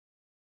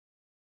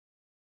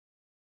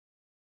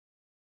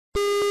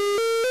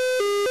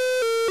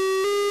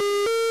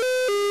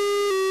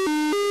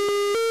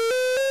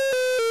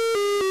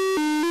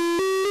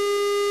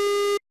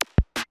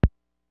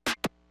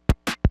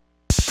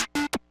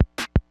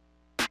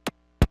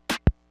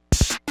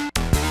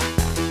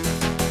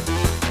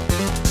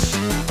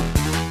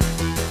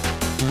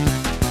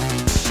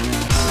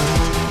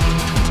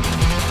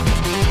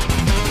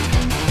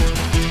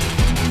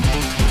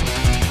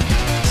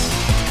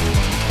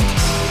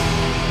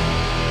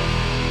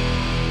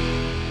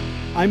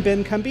I'm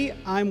Ben Combee.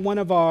 I'm one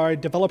of our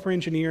developer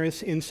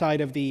engineers inside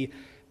of the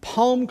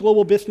Palm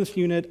Global Business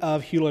Unit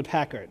of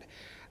Hewlett-Packard.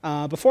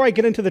 Before I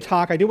get into the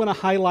talk, I do want to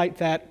highlight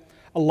that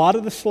a lot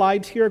of the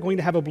slides here are going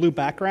to have a blue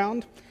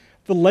background.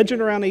 The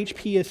legend around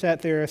HP is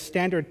that their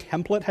standard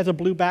template has a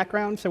blue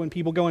background, so when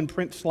people go and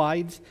print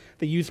slides,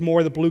 they use more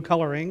of the blue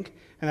color ink,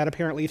 and that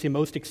apparently is the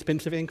most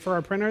expensive ink for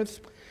our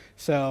printers.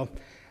 So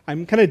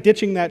I'm kind of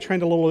ditching that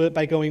trend a little bit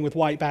by going with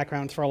white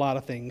backgrounds for a lot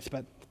of things,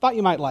 but thought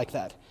you might like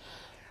that.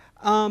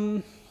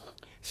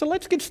 So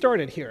let's get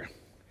started here.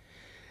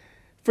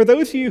 For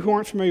those of you who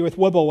aren't familiar with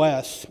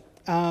WebOS,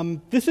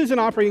 this is an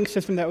operating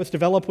system that was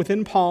developed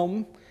within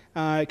Palm.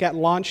 It got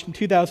launched in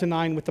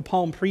 2009 with the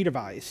Palm Pre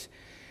device.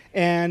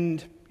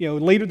 And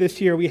later this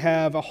year, we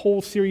have a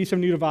whole series of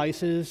new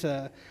devices,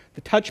 the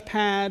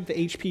touchpad, the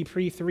HP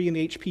Pre 3, and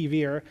the HP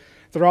Veer.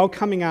 They're all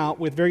coming out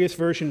with various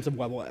versions of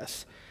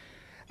WebOS.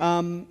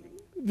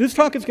 This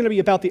talk is going to be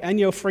about the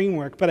Enyo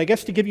framework, but I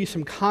guess to give you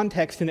some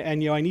context into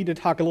Enyo, I need to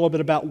talk a little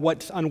bit about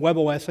what's on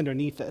WebOS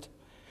underneath it.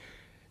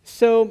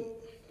 So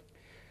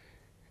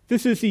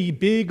this is the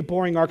big,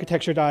 boring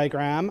architecture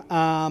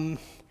diagram.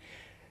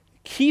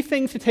 Key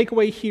things to take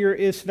away here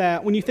is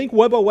that when you think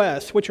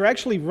WebOS, what you're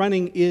actually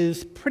running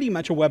is pretty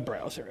much a web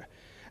browser.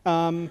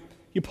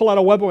 You pull out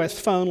a WebOS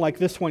phone like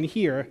this one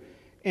here,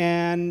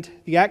 and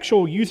the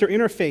actual user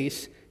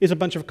interface is a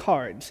bunch of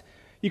cards.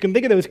 You can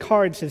think of those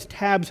cards as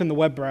tabs in the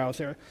web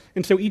browser.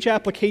 And so each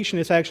application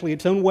is actually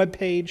its own web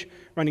page,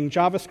 running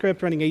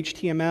JavaScript, running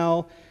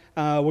HTML.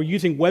 We're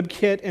using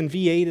WebKit and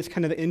V8 as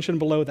kind of the engine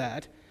below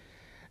that.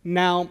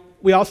 Now,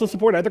 we also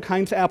support other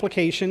kinds of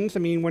applications.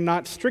 I mean, we're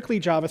not strictly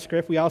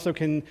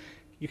JavaScript.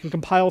 You can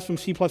compile some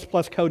C++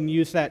 code and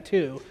use that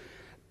too.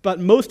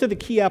 But most of the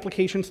key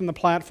applications in the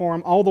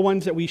platform, all the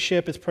ones that we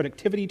ship as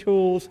productivity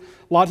tools,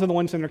 lots of the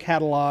ones in our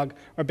catalog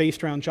are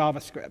based around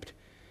JavaScript.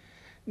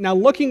 Now,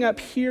 looking up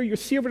here, you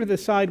see over to the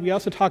side, we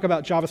also talk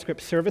about JavaScript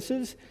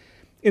services.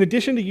 In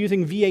addition to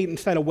using V8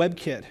 inside of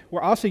WebKit,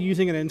 we're also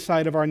using it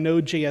inside of our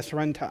Node.js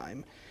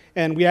runtime.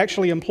 And we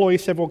actually employ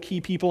several key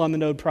people on the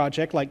Node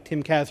project, like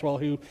Tim Caswell,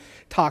 who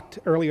talked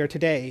earlier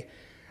today.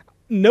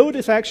 Node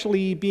is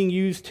actually being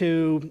used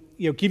to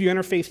give you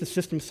interface to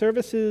system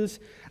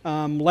services,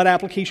 let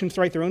applications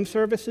write their own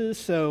services.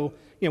 So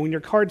when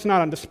your card's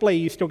not on display,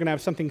 you're still going to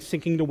have something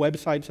syncing to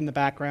websites in the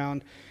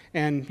background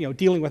and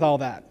dealing with all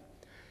that.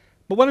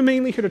 But what I'm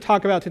mainly here to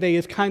talk about today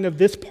is kind of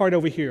this part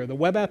over here, the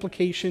web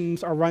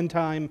applications, our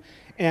runtime,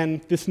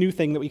 and this new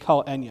thing that we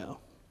call Enyo.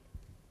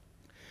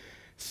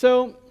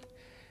 So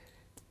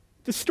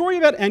the story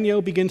about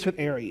Enyo begins with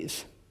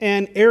Aries,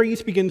 and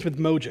Aries begins with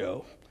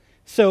Mojo.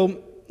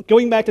 So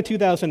going back to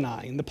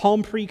 2009, the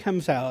Palm Pre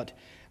comes out.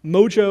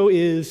 Mojo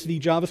is the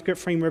JavaScript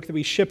framework that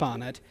we ship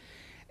on it.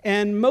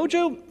 And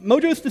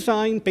Mojo's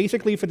designed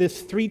basically for this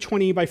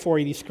 320 by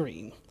 480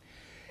 screen.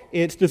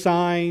 It's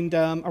designed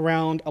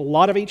around a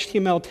lot of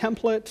HTML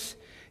templates.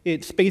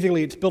 It's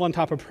built on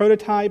top of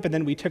Prototype, and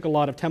then we took a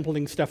lot of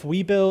templating stuff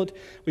we built.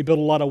 We built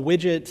a lot of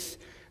widgets.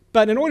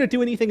 But in order to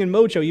do anything in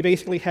Mojo, you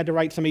basically had to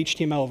write some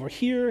HTML over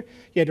here.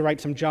 You had to write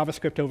some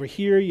JavaScript over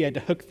here. You had to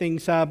hook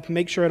things up,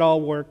 make sure it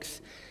all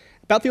works.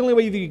 About the only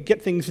way you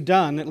get things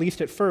done, at least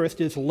at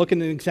first, is look at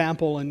an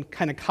example and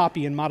kind of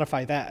copy and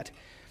modify that.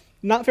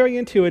 Not very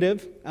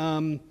intuitive. I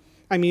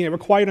mean, it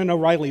required an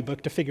O'Reilly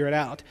book to figure it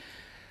out.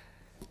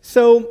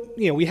 So,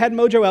 we had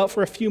Mojo out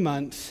for a few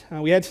months.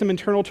 We had some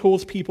internal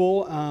tools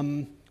people.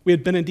 We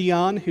had Ben and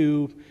Dion,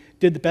 who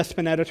did the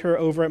Bestman editor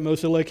over at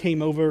Mozilla,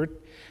 came over.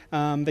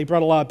 They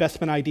brought a lot of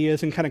Bestman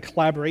ideas and kind of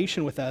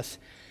collaboration with us.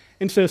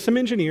 And so some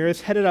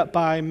engineers, headed up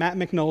by Matt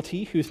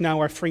McNulty, who's now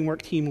our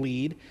framework team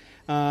lead,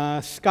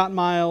 Scott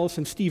Miles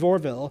and Steve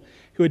Orville,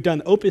 who had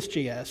done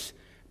Opus.js,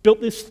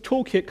 built this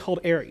toolkit called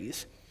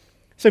Aries.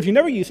 So if you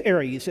never use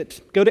Aries,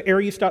 go to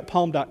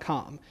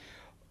aries.palm.com.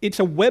 It's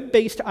a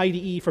web-based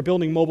IDE for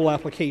building mobile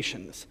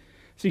applications.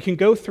 So you can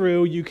go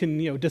through, you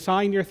can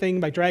design your thing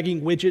by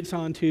dragging widgets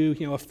onto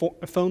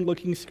a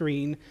phone-looking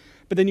screen,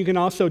 but then you can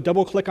also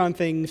double-click on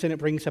things and it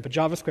brings up a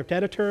JavaScript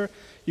editor.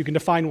 You can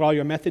define what all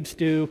your methods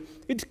do.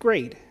 It's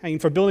great. I mean,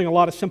 for building a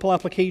lot of simple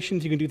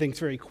applications, you can do things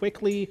very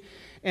quickly,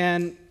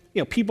 and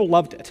people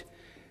loved it.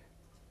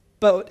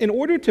 But in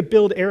order to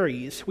build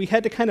Aries, we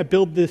had to kind of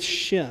build this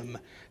shim,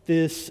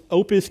 this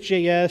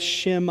Opus.js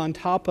shim on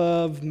top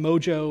of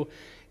Mojo.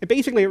 And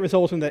basically, it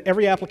resulted in that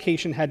every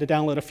application had to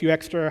download a few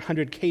extra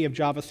 100K of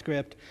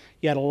JavaScript.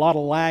 You had a lot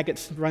of lag at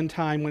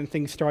runtime when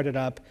things started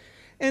up.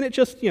 And it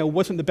just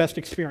wasn't the best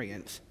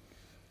experience.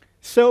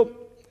 So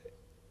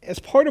as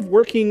part of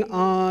working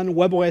on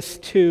WebOS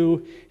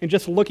 2 and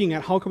just looking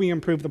at how can we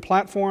improve the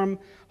platform,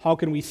 how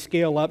can we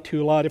scale up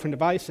to a lot of different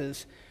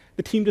devices,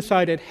 the team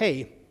decided,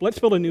 hey, let's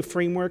build a new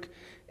framework.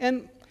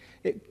 And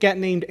it got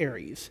named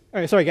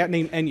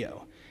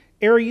Enyo.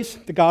 Aries,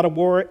 the god of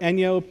war.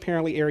 Enyo,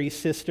 apparently Aries'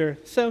 sister.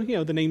 So,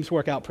 the names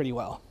work out pretty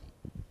well.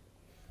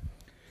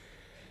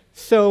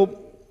 So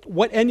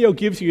what Enyo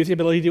gives you is the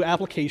ability to do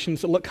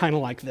applications that look kind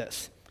of like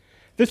this.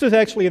 This is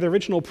actually the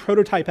original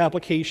prototype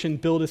application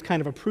built as kind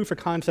of a proof of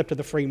concept of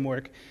the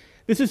framework.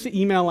 This is the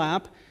email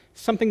app.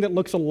 something that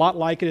looks a lot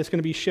like it is going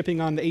to be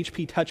shipping on the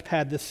HP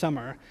touchpad this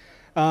summer.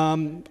 A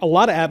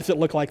lot of apps that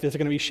look like this are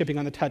going to be shipping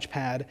on the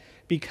touchpad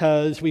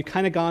because we've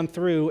kind of gone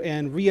through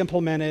and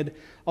re-implemented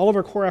all of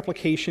our core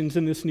applications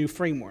in this new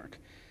framework.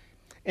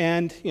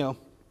 And,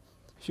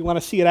 if you want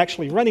to see it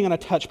actually running on a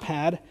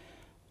touchpad,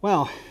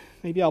 well,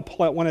 maybe I'll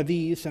pull out one of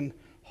these and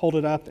hold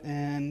it up,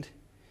 and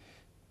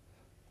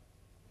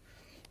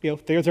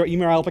there's our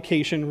email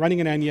application running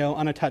in Enyo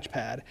on a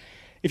touchpad.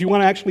 If you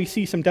want to actually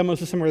see some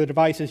demos of some of the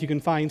devices, you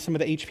can find some of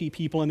the HP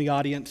people in the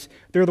audience.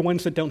 They're the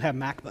ones that don't have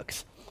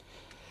MacBooks.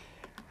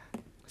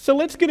 So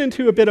let's get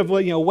into a bit of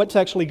what's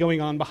actually going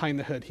on behind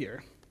the hood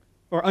here,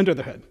 or under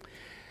the hood.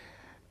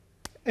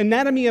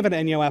 Anatomy of an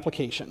Enyo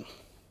application.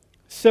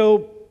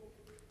 So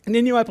an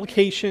Enyo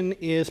application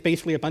is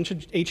basically a bunch of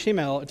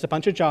HTML. It's a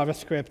bunch of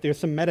JavaScript. There's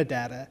some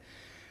metadata.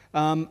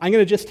 I'm going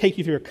to just take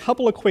you through a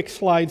couple of quick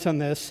slides on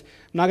this.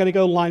 I'm not going to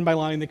go line by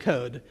line the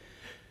code.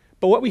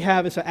 But what we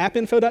have is an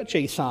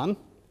appinfo.json,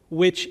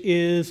 which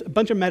is a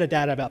bunch of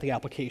metadata about the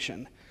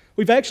application.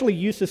 We've actually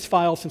used this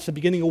file since the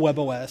beginning of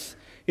WebOS.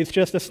 It's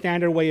just a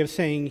standard way of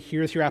saying,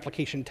 here's your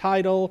application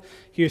title,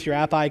 here's your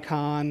app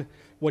icon,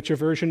 what's your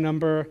version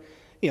number.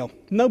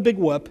 No big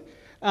whoop.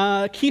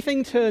 Key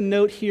thing to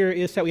note here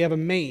is that we have a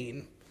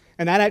main.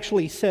 And that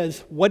actually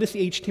says what is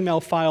the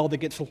HTML file that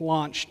gets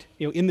launched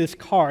in this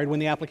card when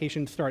the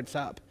application starts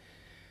up.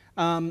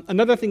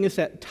 Another thing is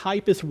that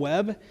type is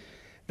web.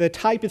 The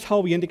type is how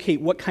we indicate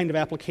what kind of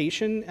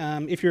application.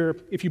 If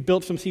you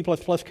built some C++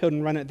 code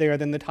and run it there,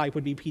 then the type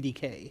would be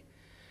PDK.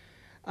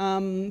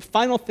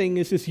 Final thing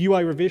is this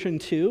UI revision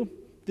 2.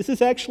 This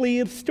is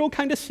actually still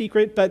kind of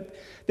secret, but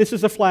this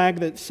is a flag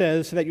that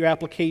says that your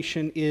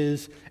application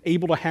is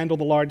able to handle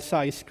the large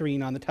size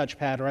screen on the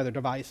touchpad or other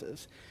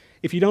devices.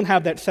 If you don't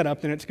have that set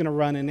up, then it's going to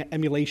run in an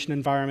emulation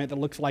environment that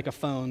looks like a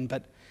phone,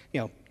 but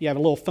you have a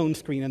little phone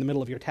screen in the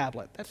middle of your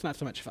tablet. That's not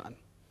so much fun.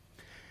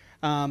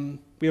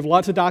 We have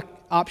lots of doc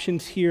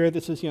options here.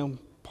 This is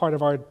part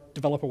of our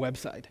developer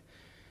website.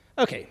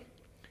 Okay,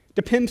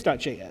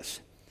 depends.js.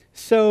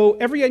 So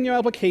every Enyo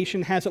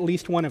application has at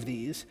least one of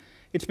these.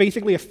 It's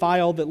basically a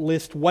file that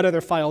lists what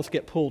other files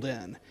get pulled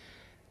in.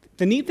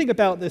 The neat thing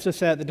about this is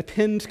that the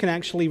depends can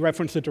actually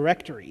reference a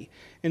directory.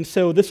 And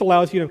so this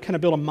allows you to kind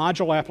of build a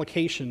modular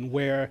application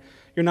where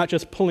you're not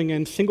just pulling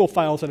in single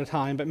files at a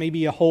time, but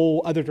maybe a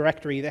whole other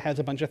directory that has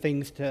a bunch of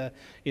things to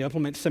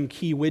implement some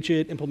key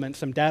widget, implement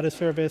some data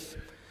service.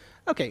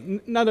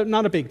 Okay, not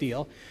a big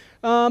deal.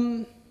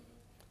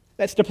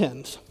 That's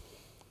depends.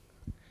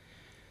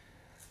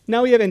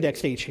 Now we have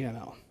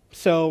index.html.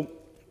 So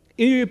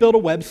you build a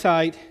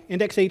website,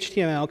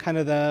 index.html, kind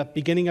of the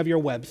beginning of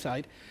your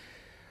website.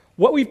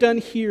 What we've done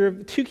here,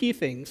 two key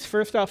things.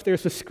 First off,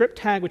 there's a script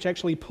tag which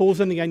actually pulls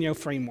in the Enyo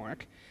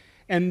framework.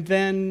 And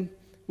then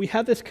we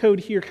have this code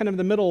here kind of in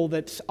the middle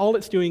that's all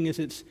it's doing is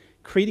it's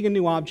creating a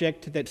new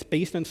object that's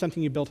based on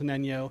something you built in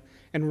Enyo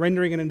and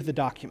rendering it into the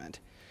document.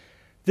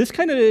 This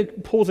kind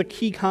of pulls a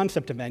key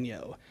concept of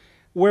Enyo.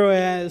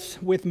 Whereas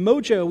with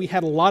Mojo, we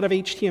had a lot of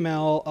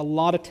HTML, a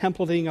lot of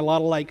templating, a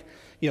lot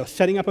of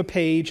setting up a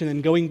page and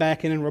then going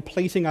back in and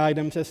replacing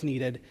items as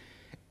needed.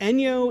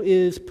 Enyo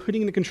is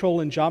putting the control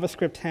in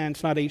JavaScript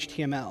hands, not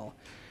HTML.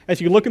 As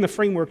you look in the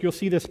framework, you'll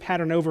see this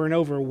pattern over and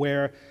over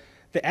where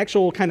the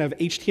actual kind of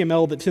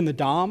HTML that's in the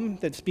DOM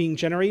that's being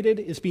generated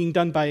is being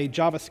done by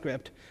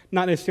JavaScript,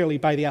 not necessarily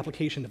by the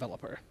application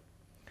developer.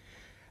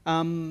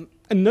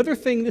 Another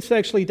thing this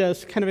actually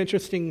does, kind of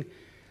interesting,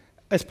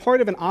 as part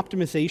of an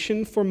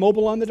optimization for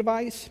mobile on the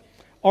device,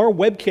 our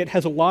WebKit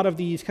has a lot of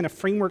these kind of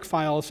framework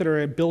files that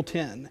are built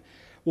in,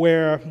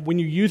 where when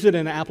you use it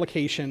in an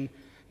application,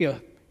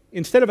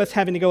 instead of us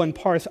having to go and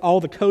parse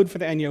all the code for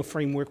the Enyo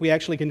framework, we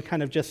actually can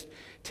kind of just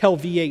tell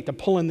V8 to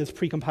pull in this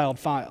precompiled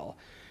file.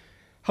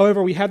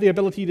 However, we have the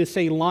ability to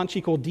say launch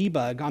equal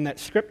debug on that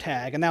script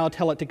tag, and now I'll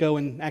tell it to go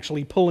and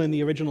actually pull in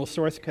the original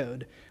source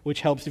code,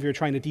 which helps if you're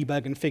trying to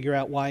debug and figure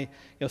out why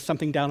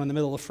something down in the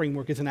middle of the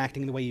framework isn't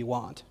acting the way you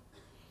want.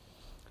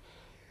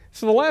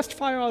 So the last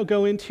file I'll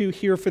go into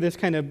here for this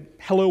kind of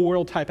hello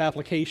world type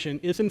application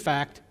is, in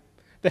fact,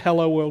 the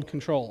hello world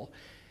control.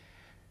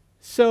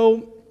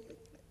 So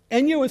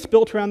Enyo is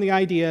built around the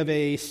idea of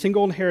a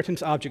single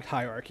inheritance object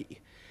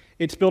hierarchy.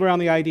 It's built around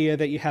the idea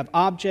that you have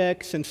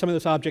objects, and some of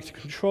those objects are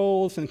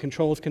controls, and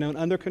controls can own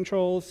other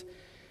controls.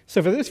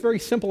 So for this very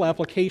simple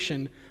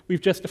application,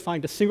 we've just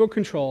defined a single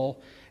control,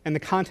 and the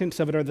contents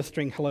of it are the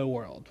string hello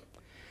world.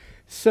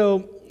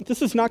 So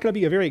this is not going to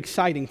be a very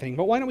exciting thing,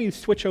 but why don't we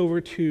switch over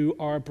to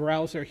our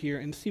browser here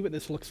and see what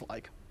this looks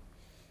like.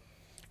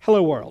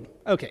 Hello world.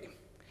 Okay.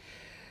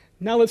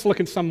 Now let's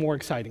look at some more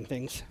exciting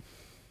things.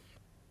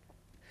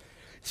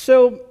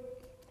 So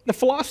the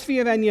philosophy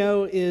of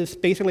Enyo is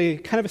basically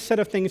kind of a set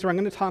of things where I'm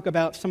going to talk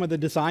about some of the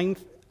design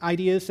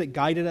ideas that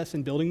guided us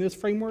in building this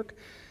framework,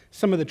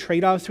 some of the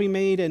trade-offs we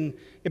made, and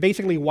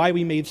basically why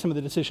we made some of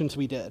the decisions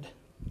we did.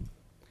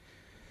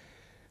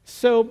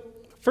 So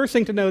first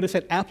thing to note is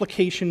that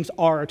applications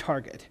are a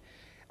target.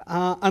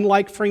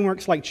 Unlike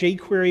frameworks like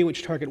jQuery,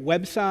 which target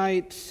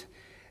websites,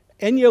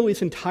 Enyo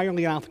is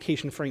entirely an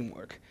application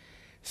framework.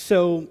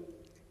 So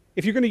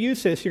If you're going to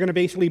use this, you're going to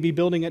basically be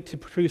building it to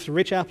produce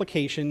rich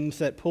applications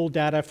that pull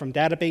data from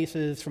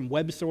databases, from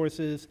web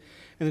sources,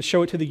 and then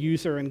show it to the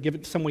user and give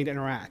it some way to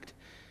interact.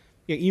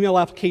 Email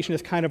application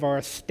is kind of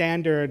our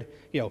standard,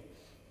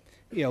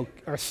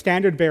 our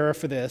standard bearer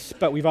for this,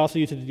 but we've also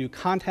used it to do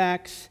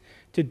contacts,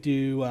 to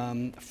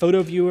do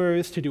photo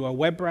viewers, to do a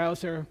web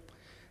browser.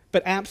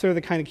 But apps are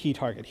the kind of key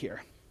target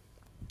here.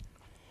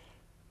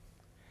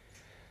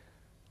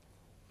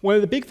 One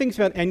of the big things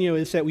about Enyo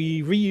is that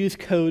we reuse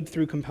code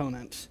through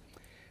components.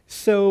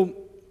 So,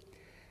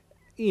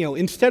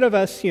 instead of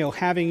us,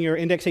 having your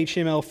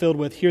index.html filled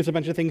with here's a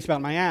bunch of things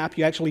about my app,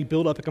 you actually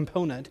build up a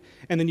component,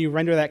 and then you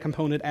render that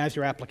component as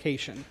your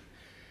application.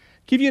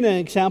 Give you an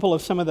example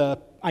of some of the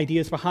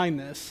ideas behind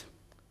this.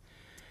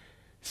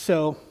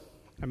 So,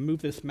 I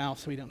move this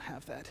mouse so we don't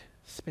have that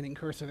spinning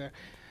cursor there.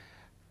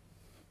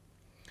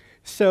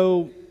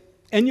 So,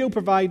 Enyo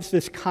provides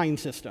this kind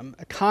system.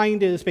 A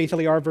kind is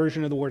basically our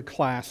version of the word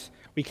class.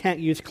 We can't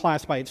use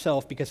class by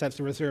itself because that's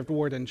a reserved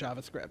word in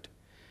JavaScript.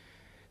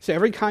 So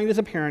every kind is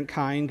a parent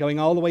kind, going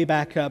all the way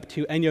back up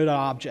to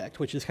enyo.object,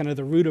 which is kind of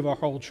the root of our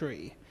whole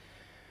tree.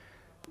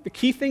 The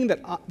key thing that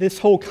this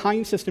whole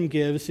kind system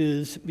gives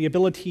is the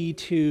ability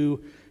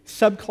to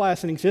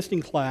subclass an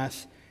existing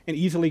class and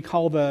easily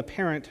call the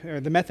parent,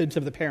 or the methods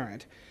of the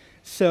parent.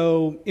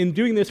 So in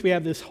doing this, we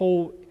have this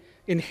whole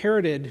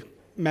inherited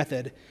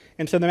method.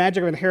 And so the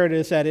magic of inherit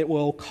is that it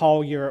will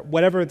call your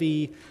whatever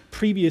the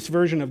previous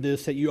version of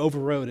this that you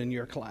overrode in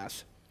your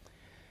class.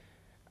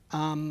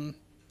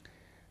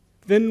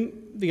 Then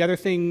the other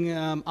thing,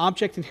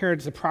 object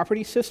inherits a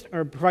property system,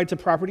 or provides a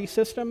property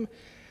system.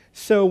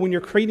 So when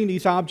you're creating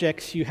these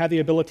objects, you have the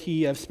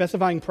ability of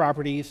specifying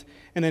properties,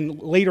 and then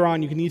later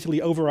on you can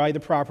easily override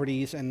the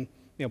properties and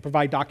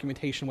provide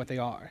documentation what they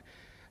are.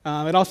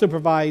 It also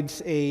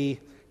provides a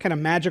kind of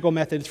magical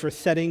methods for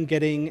setting,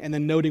 getting, and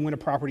then noting when a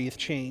property is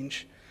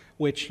changed,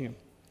 which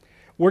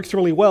works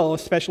really well,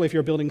 especially if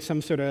you're building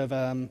some sort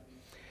of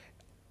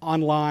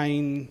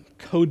online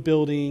code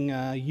building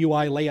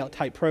UI layout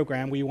type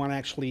program where you want to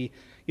actually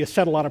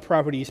set a lot of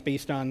properties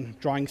based on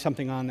drawing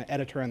something on the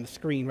editor on the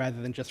screen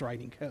rather than just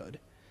writing code.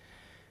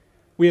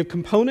 We have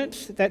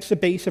components. That's the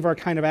base of our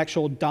kind of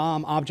actual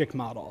DOM object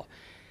model.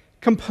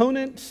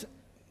 Components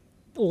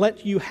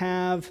let you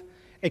have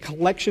a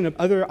collection of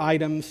other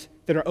items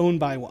that are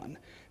owned by one.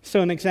 So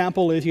an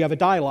example is you have a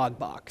dialog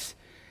box.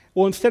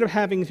 Well, instead of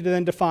having to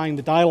then define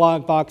the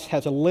dialog box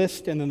has a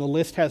list and then the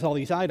list has all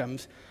these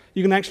items,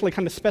 you can actually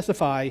kind of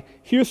specify,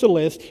 here's the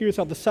list, here's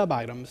all the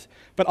sub-items,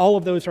 but all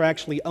of those are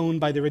actually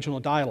owned by the original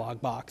dialog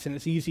box, and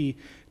it's easy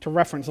to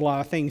reference a lot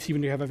of things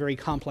even if you have a very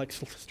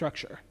complex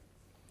structure.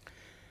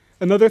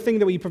 Another thing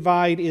that we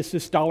provide is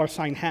this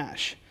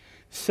 $hash.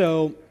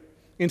 So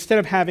instead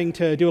of having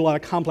to do a lot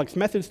of complex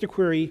methods to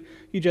query,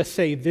 you just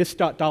say this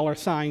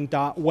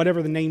 $,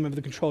 whatever the name of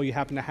the control you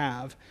happen to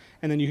have,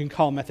 and then you can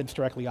call methods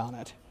directly on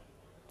it.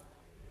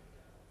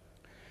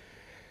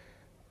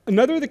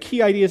 Another of the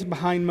key ideas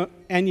behind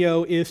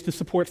Enyo is to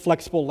support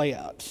flexible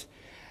layouts.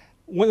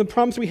 One of the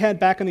problems we had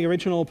back in the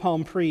original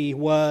Palm Pre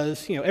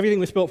was, everything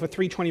was built for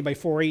 320 by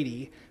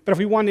 480, but if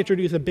we wanted to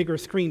introduce a bigger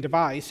screen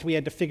device, we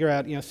had to figure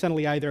out,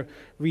 suddenly either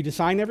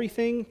redesign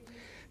everything.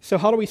 So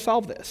how do we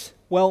solve this?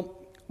 Well,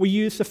 we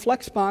use the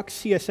Flexbox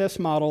CSS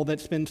model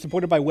that's been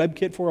supported by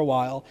WebKit for a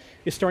while.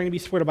 It's starting to be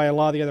supported by a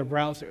lot of the other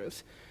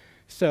browsers.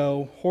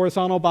 So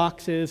horizontal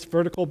boxes,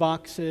 vertical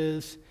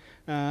boxes,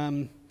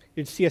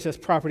 it's CSS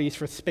properties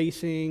for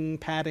spacing,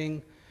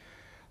 padding.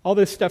 All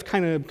this stuff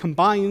kind of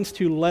combines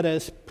to let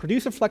us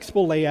produce a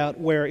flexible layout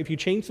where if you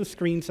change the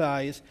screen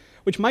size,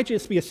 which might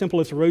just be as simple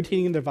as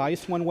rotating the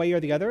device one way or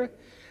the other,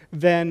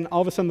 then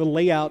all of a sudden the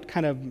layout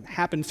kind of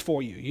happens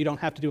for you. You don't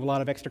have to do a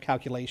lot of extra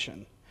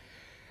calculation.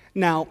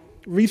 Now,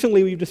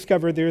 recently we've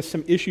discovered there's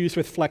some issues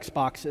with flex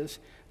boxes.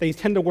 They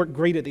tend to work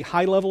great at the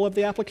high level of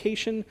the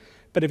application,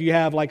 but if you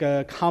have like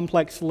a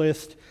complex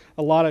list,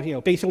 a lot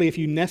of, basically if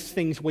you nest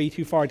things way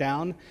too far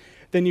down,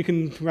 then you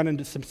can run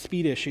into some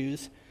speed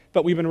issues.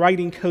 But we've been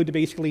writing code to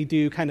basically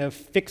do kind of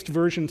fixed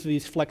versions of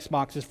these flex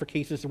boxes for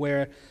cases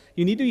where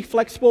you need to be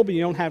flexible, but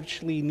you don't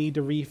actually need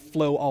to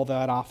reflow all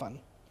that often.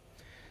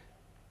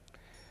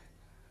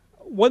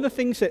 One of the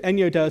things that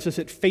Enyo does is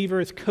it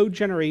favors code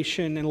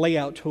generation and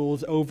layout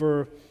tools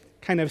over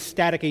kind of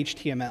static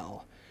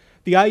HTML.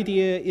 The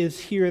idea is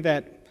here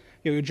that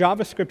your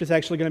JavaScript is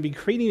actually going to be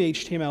creating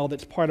HTML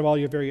that's part of all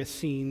your various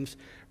scenes,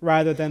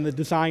 rather than the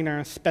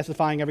designer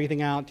specifying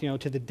everything out,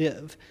 to the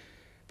div.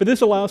 But this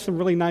allows some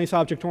really nice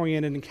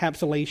object-oriented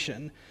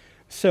encapsulation.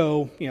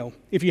 So,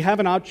 if you have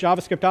an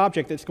JavaScript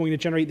object that's going to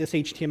generate this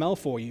HTML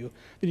for you,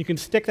 then you can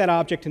stick that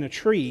object in a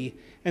tree,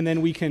 and then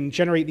we can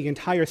generate the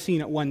entire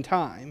scene at one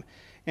time,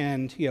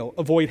 and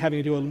avoid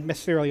having to do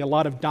necessarily a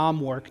lot of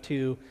DOM work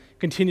to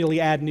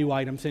continually add new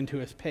items into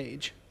his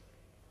page.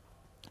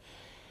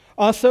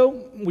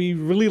 Also, we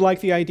really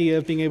like the idea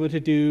of being able to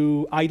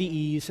do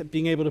IDEs,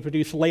 being able to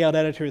produce layout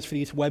editors for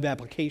these web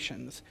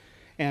applications.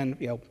 And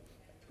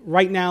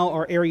Right now,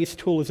 our Aries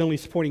tool is only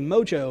supporting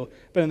Mojo,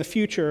 but in the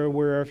future,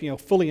 we're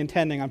fully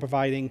intending on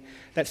providing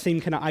that same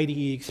kind of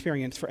IDE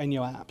experience for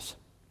Enyo apps.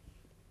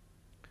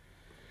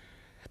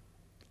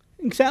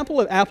 Example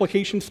of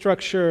application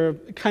structure,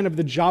 kind of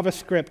the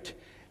JavaScript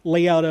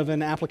layout of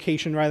an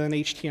application rather than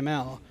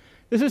HTML.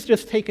 This is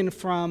just taken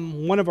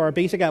from one of our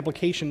basic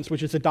applications,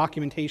 which is a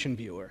documentation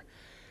viewer.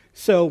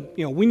 So,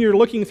 when you're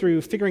looking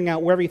through figuring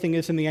out where everything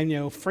is in the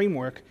Enyo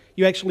framework,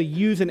 you actually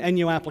use an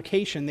Enyo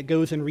application that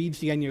goes and reads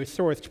the Enyo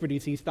source to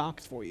produce these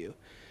docs for you.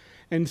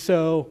 And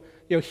so,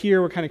 here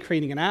we're kind of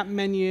creating an app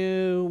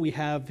menu. We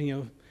have,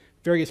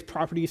 various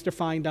properties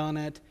defined on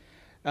it.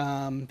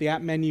 The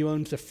app menu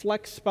owns a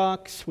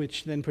flexbox,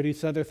 which then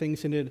produces other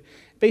things in it.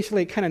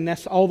 Basically, it kind of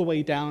nests all the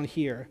way down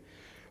here.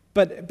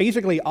 But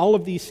basically, all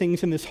of these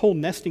things in this whole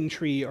nesting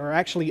tree are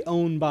actually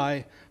owned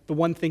by the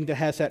one thing that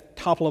has that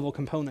top-level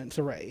components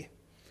array,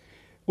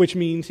 which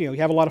means you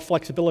have a lot of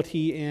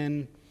flexibility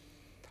in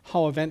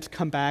how events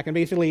come back. And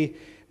basically,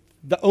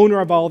 the owner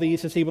of all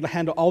these is able to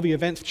handle all the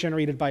events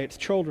generated by its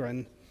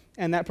children,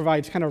 and that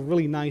provides kind of a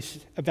really nice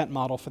event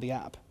model for the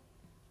app.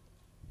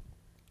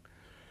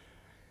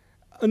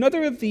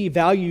 Another of the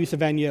values of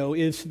Enyo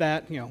is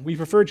that we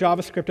prefer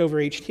JavaScript over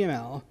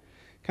HTML.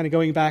 Kind of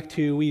going back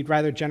to we'd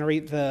rather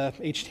generate the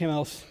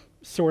HTML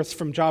source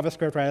from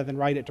JavaScript rather than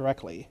write it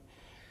directly.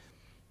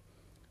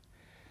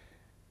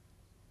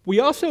 We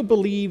also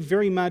believe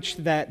very much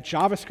that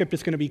JavaScript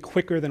is going to be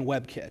quicker than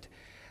WebKit.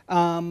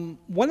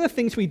 One of the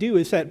things we do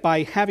is that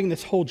by having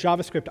this whole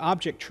JavaScript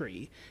object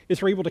tree,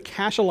 is we're able to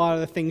cache a lot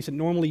of the things that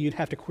normally you'd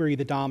have to query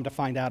the DOM to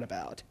find out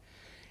about.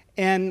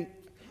 And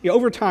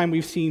over time,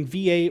 we've seen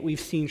V8, we've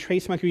seen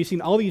TraceMonkey, we've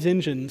seen all these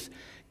engines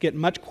get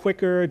much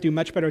quicker, do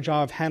much better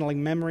job of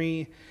handling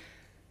memory.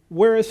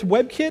 Whereas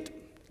WebKit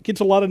gets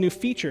a lot of new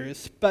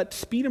features, but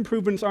speed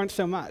improvements aren't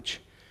so much.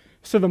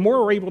 So the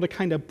more we're able to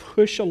kind of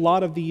push a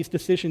lot of these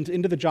decisions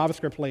into the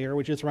JavaScript layer,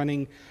 which is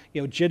running,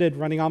 JITted,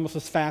 running almost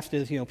as fast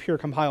as pure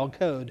compiled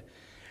code,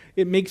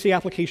 it makes the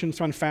applications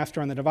run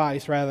faster on the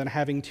device rather than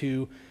having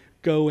to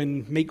go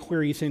and make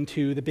queries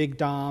into the big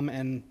DOM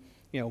and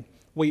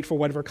wait for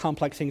whatever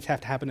complex things have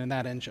to happen in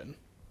that engine.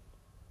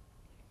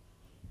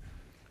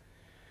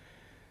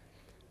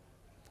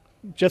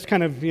 Just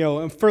kind of,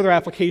 a further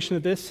application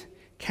of this,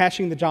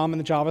 caching the DOM in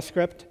the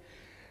JavaScript.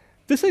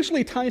 This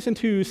actually ties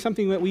into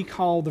something that we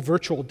call the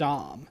virtual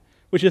DOM,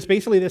 which is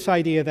basically this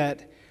idea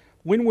that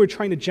when we're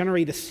trying to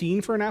generate a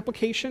scene for an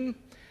application,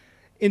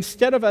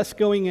 instead of us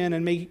going in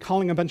and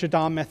calling a bunch of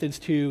DOM methods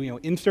to,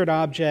 insert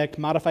object,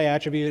 modify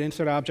attribute,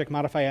 insert object,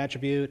 modify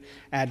attribute,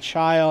 add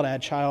child,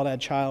 add child,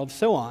 add child,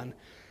 so on,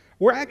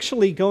 we're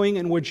actually going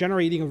and we're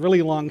generating a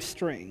really long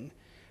string.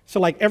 So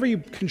like every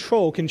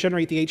control can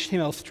generate the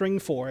HTML string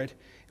for it,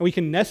 and we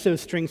can nest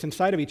those strings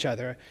inside of each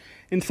other.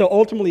 And so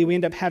ultimately, we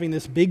end up having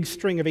this big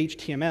string of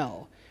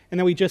HTML. And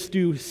then we just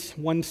do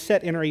one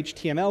set inner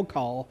HTML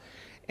call.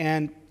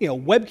 And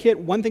WebKit,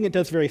 one thing it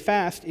does very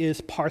fast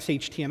is parse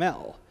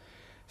HTML.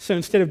 So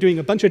instead of doing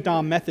a bunch of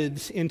DOM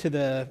methods into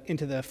the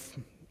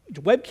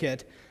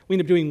WebKit, we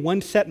end up doing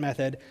one set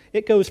method.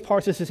 It goes,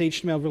 parses this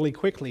HTML really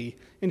quickly,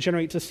 and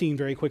generates a scene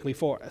very quickly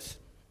for us.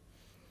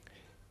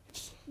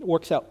 It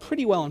works out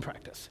pretty well in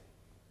practice.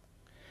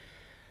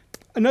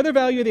 Another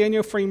value of the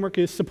Enyo framework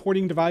is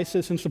supporting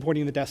devices and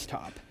supporting the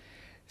desktop.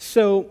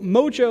 So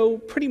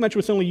Mojo pretty much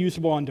was only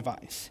usable on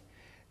device.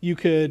 You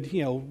could,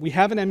 we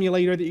have an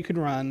emulator that you can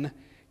run.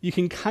 You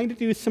can kind of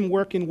do some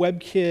work in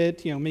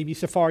WebKit, maybe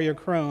Safari or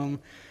Chrome,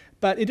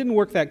 but it didn't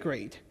work that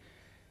great.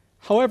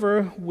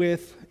 However,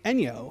 with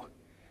Enyo,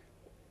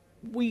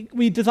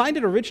 we designed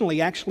it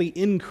originally actually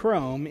in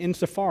Chrome, in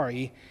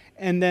Safari,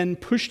 and then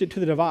pushed it to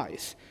the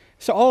device.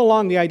 So all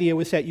along, the idea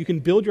was that you can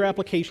build your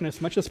application as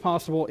much as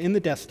possible in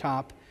the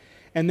desktop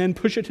and then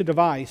push it to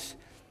device.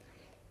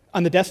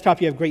 On the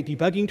desktop, you have great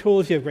debugging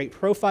tools, you have great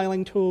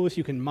profiling tools,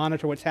 you can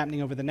monitor what's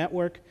happening over the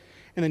network,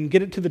 and then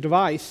get it to the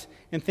device,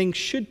 and things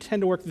should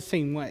tend to work the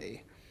same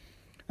way.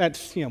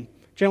 That's,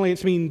 generally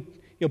it's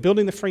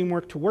building the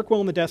framework to work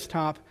well on the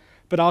desktop,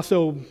 but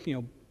also,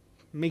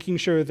 making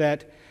sure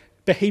that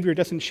behavior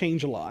doesn't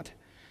change a lot.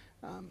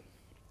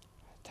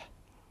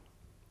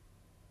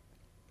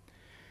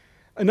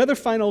 Another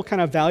final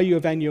kind of value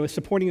of Enyo is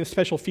supporting the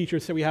special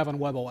features that we have on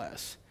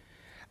WebOS.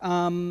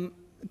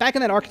 Back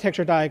in that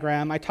architecture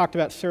diagram, I talked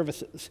about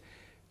services.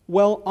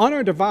 Well, on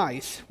our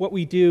device, what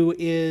we do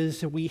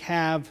is we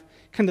have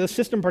kind of the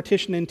system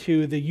partitioned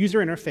into the user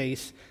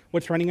interface,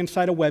 what's running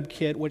inside a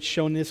WebKit, what's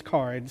shown as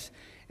cards,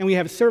 and we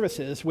have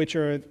services, which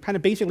are kind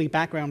of basically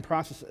background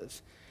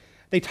processes.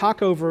 They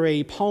talk over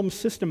a Palm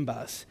system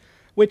bus,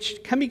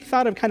 which can be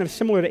thought of kind of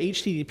similar to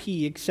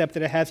HTTP, except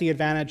that it has the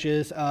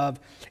advantages of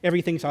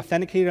everything's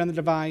authenticated on the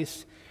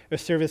device. A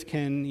service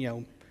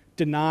can,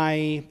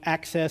 deny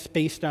access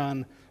based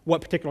on what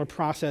particular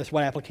process,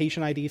 what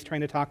application ID is trying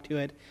to talk to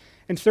it.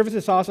 And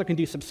services also can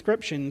do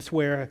subscriptions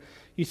where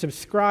you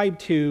subscribe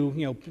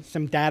to,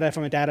 some data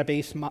from a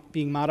database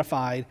being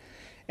modified,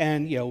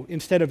 and,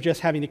 instead of just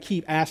having to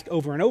keep ask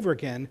over and over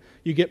again,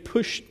 you get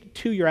pushed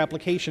to your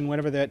application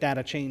whenever that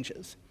data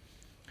changes.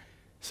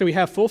 So we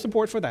have full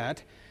support for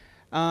that.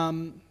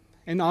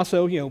 And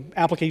also,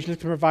 applications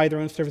can provide their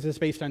own services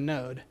based on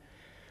Node.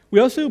 We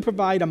also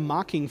provide a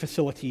mocking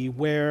facility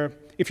where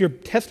if you're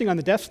testing on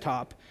the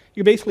desktop,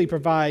 you basically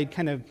provide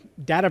kind of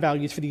data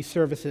values for these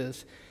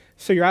services.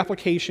 So your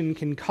application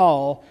can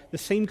call the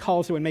same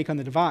calls it would make on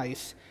the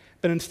device,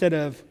 but instead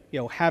of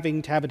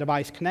having to have a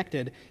device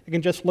connected, you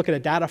can just look at a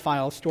data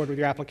file stored with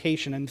your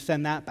application and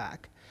send that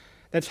back.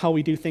 That's how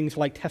we do things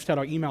like test out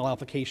our email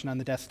application on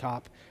the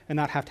desktop and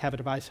not have to have a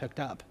device hooked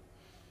up.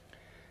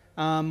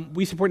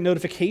 We support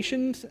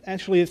notifications.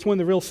 Actually, it's one of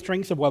the real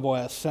strengths of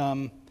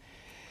WebOS.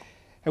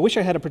 I wish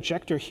I had a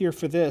projector here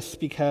for this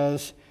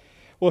because,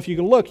 well, if you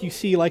can look, you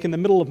see like in the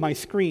middle of my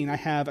screen, I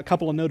have a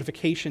couple of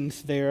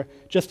notifications there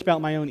just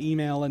about my own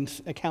email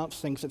and accounts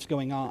things that's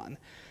going on.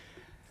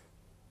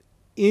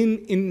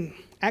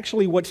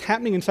 Actually, what's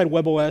happening inside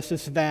WebOS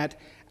is that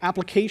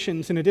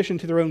applications, in addition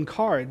to their own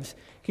cards,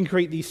 can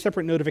create these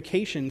separate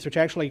notifications, which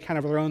actually kind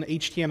of their own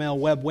HTML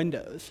web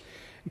windows,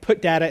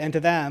 put data into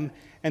them,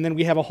 and then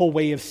we have a whole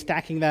way of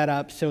stacking that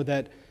up so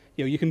that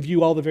you can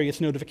view all the various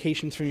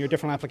notifications from your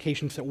different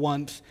applications at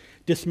once,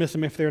 dismiss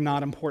them if they're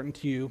not important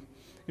to you,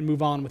 and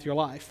move on with your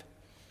life.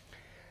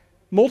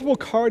 Multiple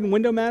card and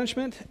window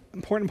management,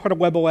 important part of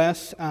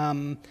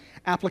WebOS.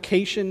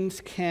 Applications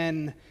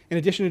can, in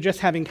addition to just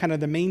having kind of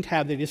the main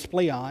tab they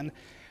display on,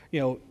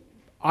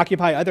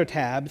 occupy other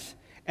tabs.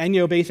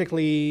 Enyo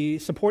basically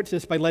supports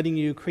this by letting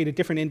you create a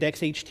different index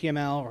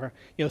HTML or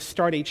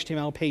start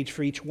HTML page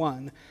for each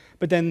one.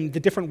 But then the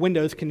different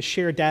windows can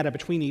share data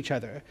between each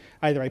other,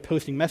 either by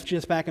posting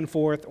messages back and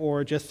forth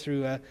or just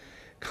through a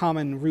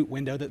common root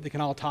window that they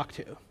can all talk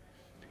to.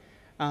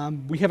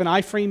 We have an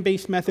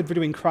iframe-based method for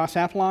doing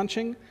cross-app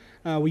launching.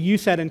 We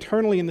use that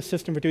internally in the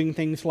system for doing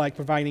things like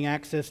providing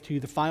access to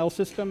the file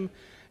system.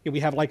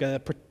 We have like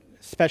a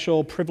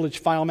special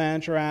privileged file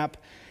manager app,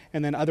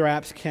 and then other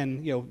apps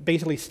can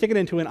basically stick it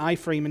into an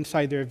iframe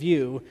inside their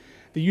view.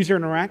 The user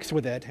interacts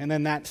with it, and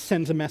then that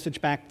sends a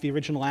message back to the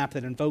original app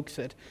that invokes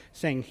it,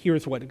 saying,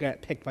 here's what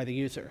got picked by the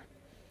user.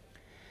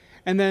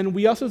 And then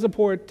we also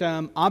support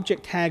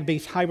object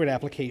tag-based hybrid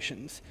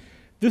applications.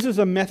 This is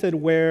a method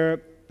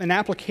where an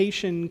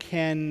application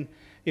can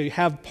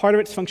have part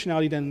of its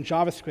functionality done in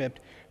JavaScript,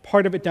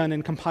 part of it done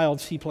in compiled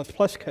C++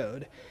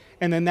 code,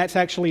 and then that's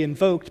actually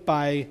invoked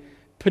by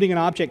putting an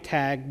object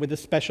tag with a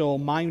special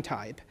MIME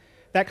type.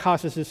 That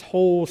causes this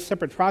whole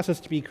separate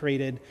process to be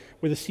created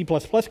where the C++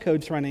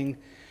 code's running,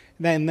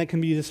 then that can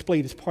be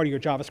displayed as part of your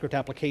JavaScript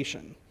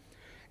application.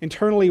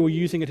 Internally, we're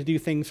using it to do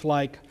things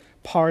like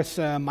parse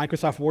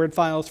Microsoft Word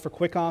files for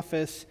Quick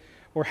Office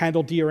or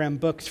handle DRM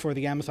books for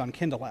the Amazon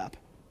Kindle app.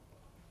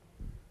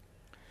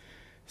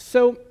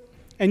 So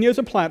Enyo's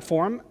a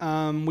platform.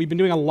 We've been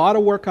doing a lot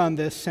of work on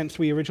this since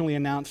we originally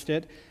announced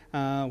it.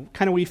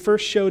 We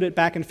first showed it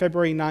back in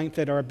February 9th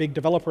at our big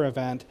developer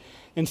event,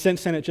 and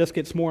since then it just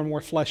gets more and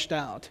more fleshed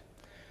out.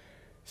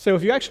 So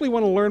if you actually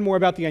want to learn more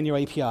about the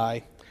Enyo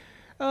API,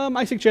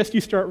 I suggest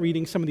you start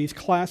reading some of these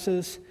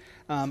classes.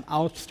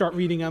 I'll start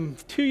reading them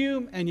to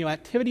you. Enyo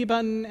activity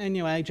button,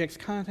 Enyo Ajax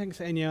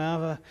context,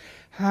 Enyo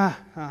Alpha.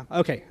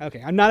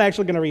 Okay, I'm not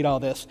actually going to read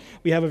all this.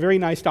 We have a very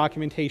nice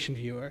documentation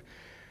viewer.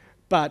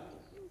 But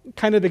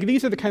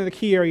these are the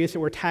key areas that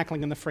we're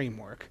tackling in the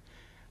framework.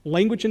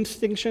 Language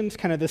distinctions,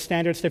 kind of the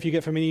standard stuff you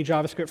get from any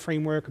JavaScript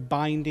framework,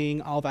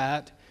 binding, all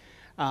that.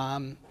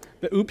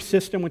 The OOP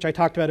system, which I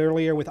talked about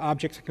earlier with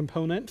objects and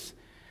components.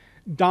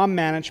 DOM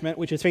management,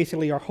 which is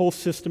basically our whole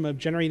system of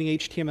generating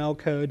HTML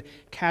code,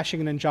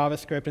 caching it in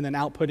JavaScript, and then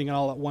outputting it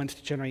all at once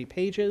to generate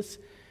pages.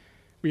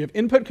 We have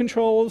input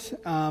controls,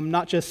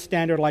 not just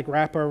standard like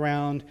wrapper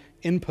around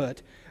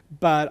input,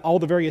 but all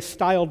the various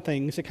styled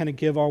things that kind of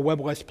give our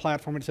WebOS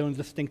platform its own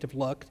distinctive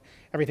look.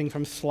 Everything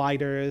from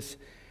sliders,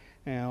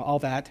 all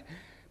that.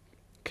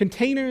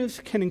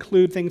 Containers can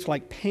include things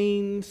like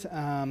panes,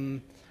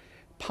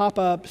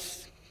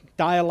 pop-ups,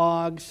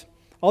 dialogues,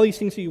 all these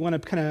things that you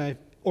want to kind of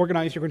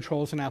organize your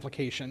controls in an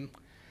application.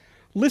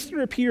 List and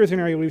repeater is an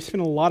area we've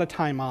spent a lot of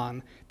time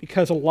on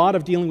because a lot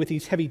of dealing with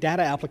these heavy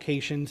data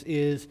applications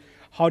is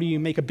how do you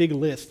make a big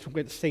list,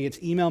 say it's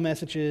email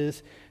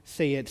messages,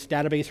 say it's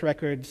database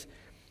records.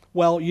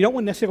 Well, you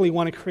don't necessarily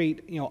want to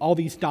create all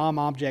these DOM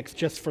objects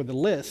just for the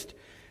list.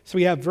 So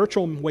we have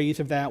virtual ways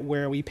of that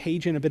where we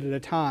page in a bit at a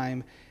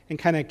time and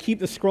kind of keep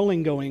the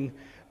scrolling going,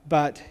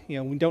 but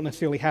we don't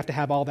necessarily have to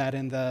have all that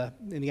in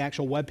the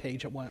actual web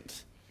page at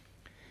once.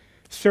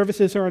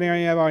 Services are an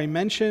area I've already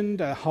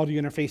mentioned. How do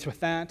you interface with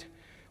that?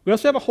 We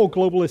also have a whole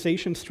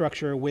globalization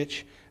structure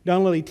which not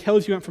only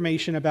tells you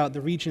information about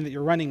the region that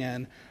you're running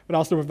in, but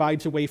also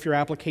provides a way for your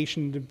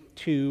application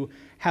to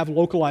have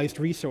localized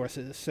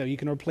resources, so you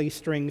can replace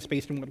strings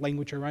based on what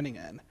language you're running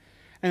in.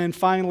 And then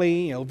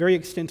finally, very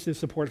extensive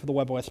support for the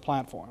WebOS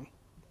platform.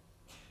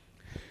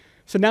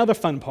 So now the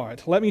fun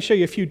part. Let me show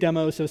you a few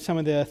demos of some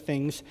of the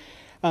things.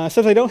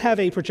 Since I don't have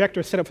a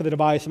projector set up for the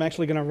device, I'm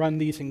actually going to run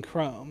these in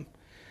Chrome.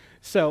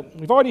 So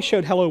we've already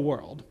showed Hello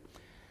World.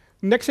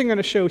 Next thing I'm going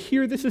to show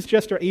here, this is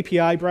just our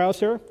API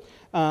browser.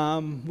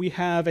 We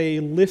have a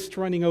list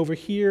running over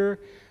here.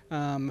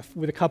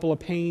 with a couple of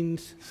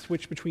panes,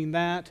 switch between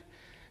that.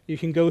 You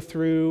can go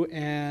through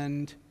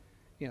and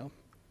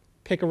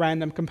pick a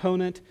random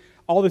component.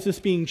 All this is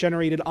being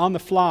generated on the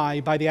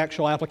fly by the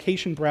actual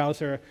application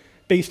browser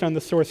based on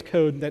the source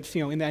code that's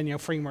in the Enyo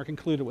framework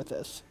included with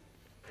this.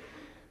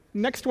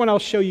 Next one I'll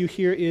show you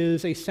here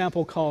is a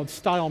sample called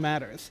Style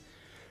Matters.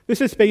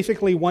 This is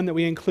basically one that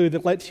we include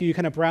that lets you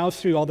kind of browse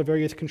through all the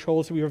various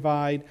controls that we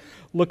provide,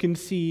 look and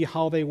see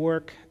how they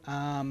work.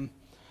 A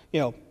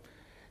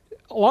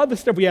lot of the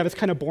stuff we have is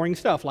kind of boring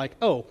stuff, like,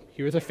 oh,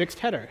 here's a fixed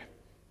header.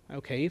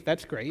 Okay,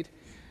 that's great.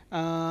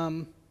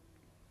 But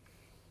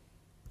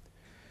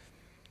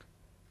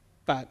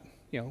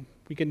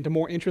we get into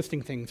more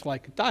interesting things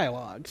like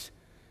dialogues.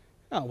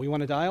 Oh, we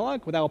want a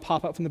dialogue? Well, that will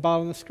pop up from the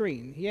bottom of the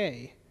screen.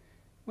 Yay.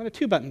 We want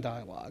a 2-button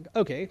dialogue.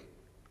 Okay,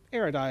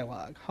 error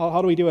dialogue.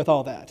 How do we do with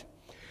all that?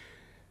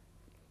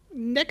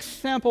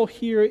 Next sample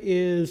here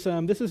is,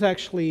 this is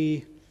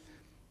actually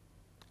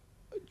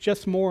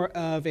just more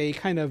of a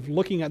kind of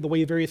looking at the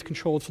way various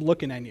controls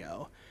look in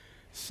Enyo.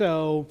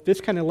 So this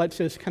kind of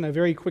lets us kind of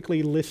very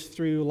quickly list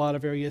through a lot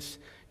of various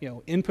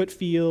input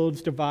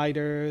fields,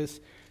 dividers,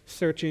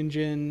 search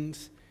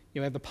engines.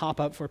 You have the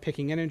pop-up for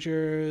picking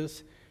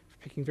integers, for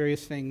picking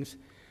various things.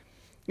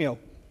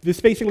 This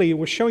basically,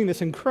 we're showing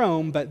this in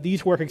Chrome, but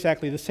these work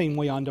exactly the same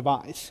way on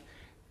device.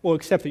 Well,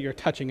 except that you're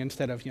touching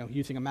instead of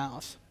using a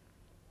mouse.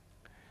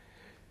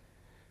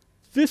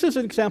 This is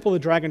an example of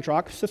the drag and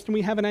drop system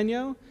we have in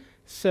Enyo.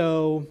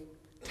 So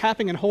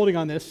tapping and holding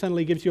on this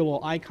suddenly gives you a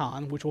little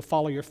icon, which will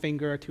follow your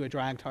finger to a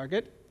drag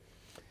target.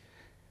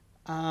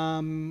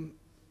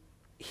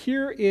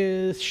 Here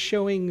is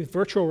showing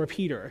virtual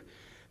repeater.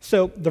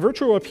 So the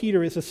virtual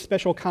repeater is a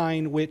special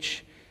kind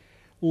which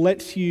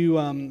lets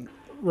you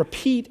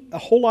repeat a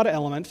whole lot of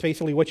elements,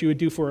 basically what you would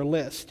do for a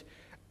list.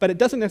 But it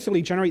doesn't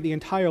necessarily generate the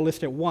entire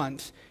list at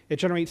once. It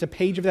generates a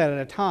page of that at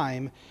a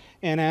time,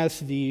 and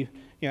as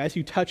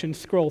you touch and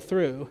scroll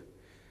through,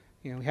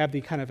 you have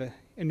the kind of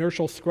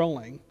inertial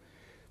scrolling.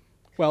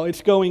 Well,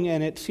 it's going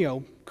and it's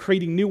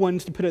creating new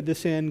ones to put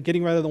this in,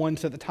 getting rid of the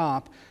ones at the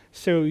top,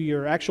 so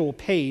your actual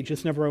page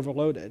is never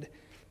overloaded.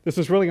 This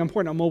is really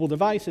important on mobile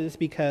devices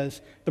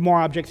because the more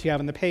objects you have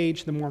on the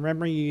page, the more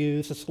memory you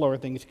use, the slower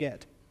things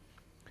get.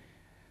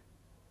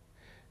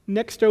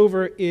 Next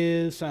over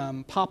is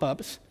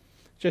pop-ups,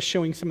 just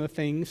showing some of the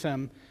things.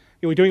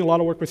 We're doing a lot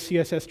of work with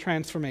CSS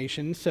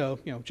transformation, so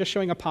just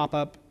showing a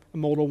pop-up, a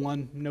modal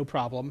one, no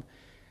problem.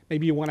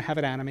 Maybe you want to have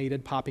it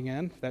animated popping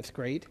in, that's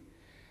great.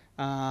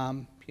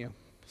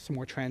 Some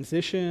more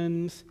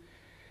transitions.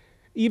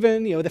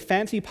 Even the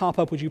fancy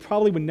pop-up, which you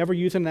probably would never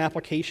use in an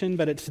application,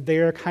 but it's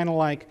there kind of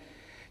like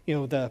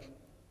the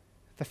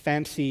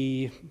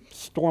fancy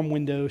storm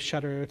window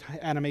shutter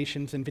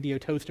animations in Video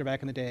Toaster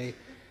back in the day.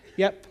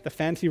 Yep, the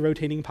fancy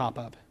rotating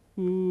pop-up.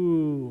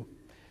 Ooh.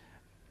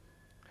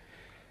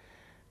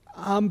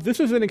 This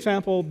is an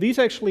example. These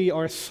actually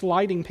are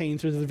sliding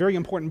panes, which is a very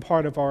important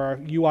part of our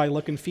UI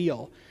look and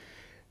feel.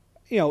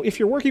 If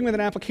you're working with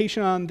an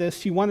application on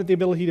this, you wanted the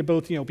ability to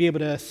both be able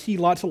to see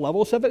lots of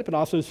levels of it, but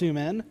also zoom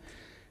in.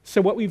 So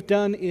what we've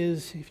done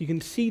is, if you can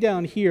see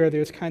down here,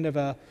 there's kind of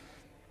a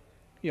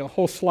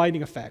whole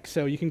sliding effect.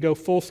 So you can go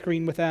full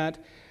screen with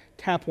that,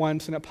 tap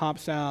once and it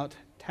pops out,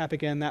 tap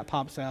again, that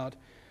pops out.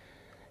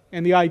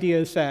 And the idea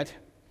is that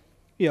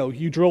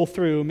you drill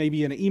through,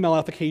 maybe in an email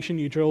application,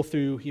 you drill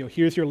through,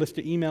 here's your list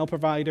of email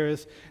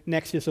providers,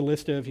 next is a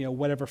list of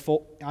whatever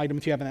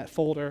items you have in that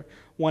folder,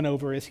 one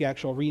over is the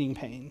actual reading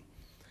pane.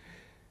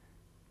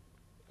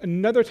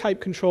 Another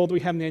type control that we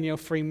have in the Enyo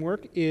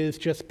framework is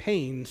just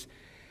panes.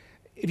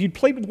 If you'd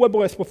played with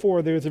WebOS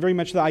before, there's very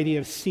much the idea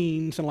of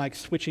scenes and like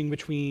switching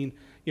between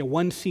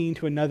one scene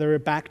to another,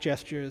 back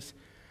gestures.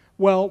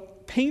 Well,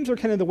 panes are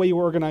kind of the way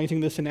we're organizing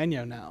this in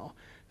Enyo now.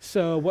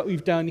 So what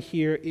we've done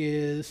here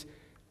is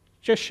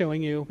just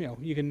showing you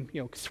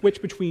can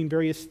switch between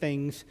various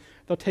things.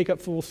 They'll take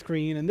up full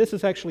screen, and this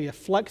is actually a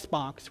flex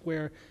box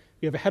where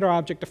you have a header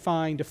object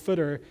defined, a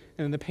footer,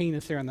 and then the pane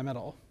is there in the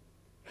middle.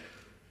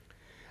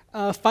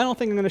 Final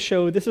thing I'm going to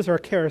show, this is our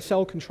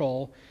carousel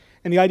control.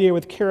 And the idea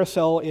with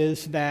carousel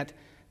is that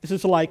this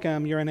is like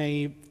you're in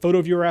a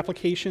photo viewer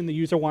application the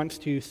user wants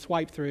to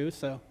swipe through.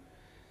 So,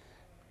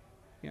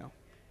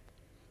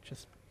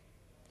 just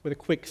with a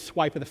quick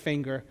swipe of the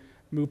finger,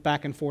 move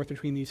back and forth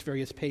between these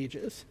various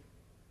pages.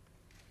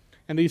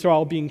 And these are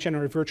all being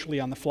generated virtually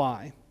on the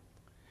fly.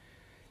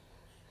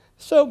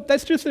 So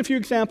that's just a few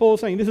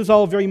examples. I mean, this is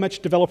all very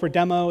much developer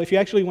demo. If you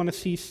actually want to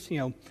see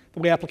the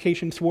way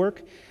applications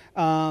work,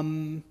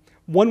 one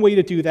way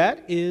to do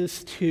that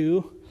is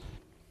to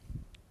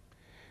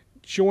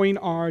join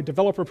our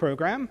developer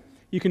program.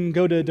 You can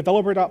go to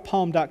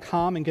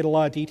developer.palm.com and get a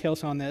lot of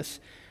details on this.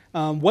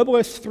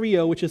 WebOS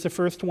 3.0, which is the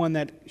first one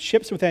that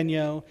ships with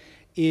Enyo,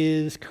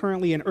 is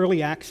currently in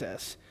early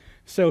access.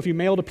 So if you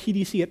mailed a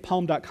PDC at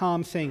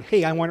palm.com saying,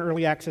 hey, I want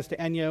early access to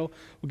Enyo,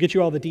 we'll get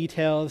you all the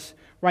details.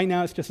 Right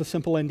now it's just a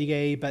simple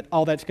NDA, but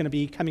all that's going to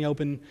be coming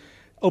open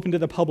to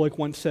the public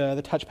once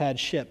the touchpad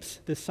ships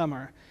this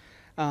summer.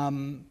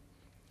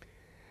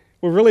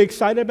 We're really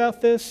excited about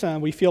this.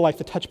 We feel like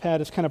the touchpad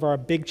is kind of our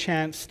big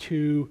chance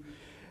to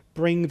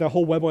bring the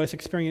whole WebOS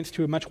experience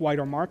to a much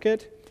wider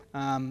market.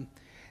 And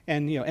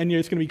Enyo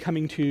is going to be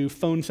coming to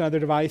phones and other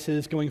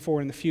devices going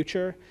forward in the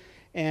future.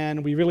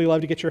 And we really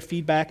love to get your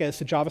feedback as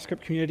the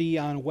JavaScript community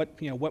on what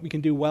we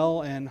can do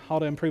well and how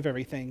to improve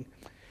everything.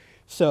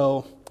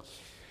 So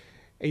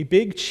a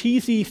big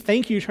cheesy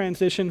thank you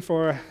transition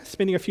for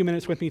spending a few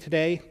minutes with me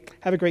today.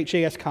 Have a great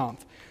Jsconf.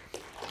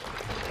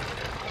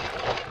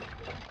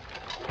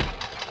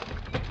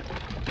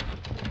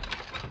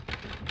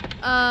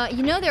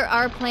 There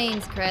are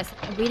planes, Chris.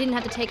 We didn't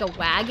have to take a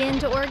wagon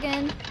to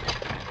Oregon.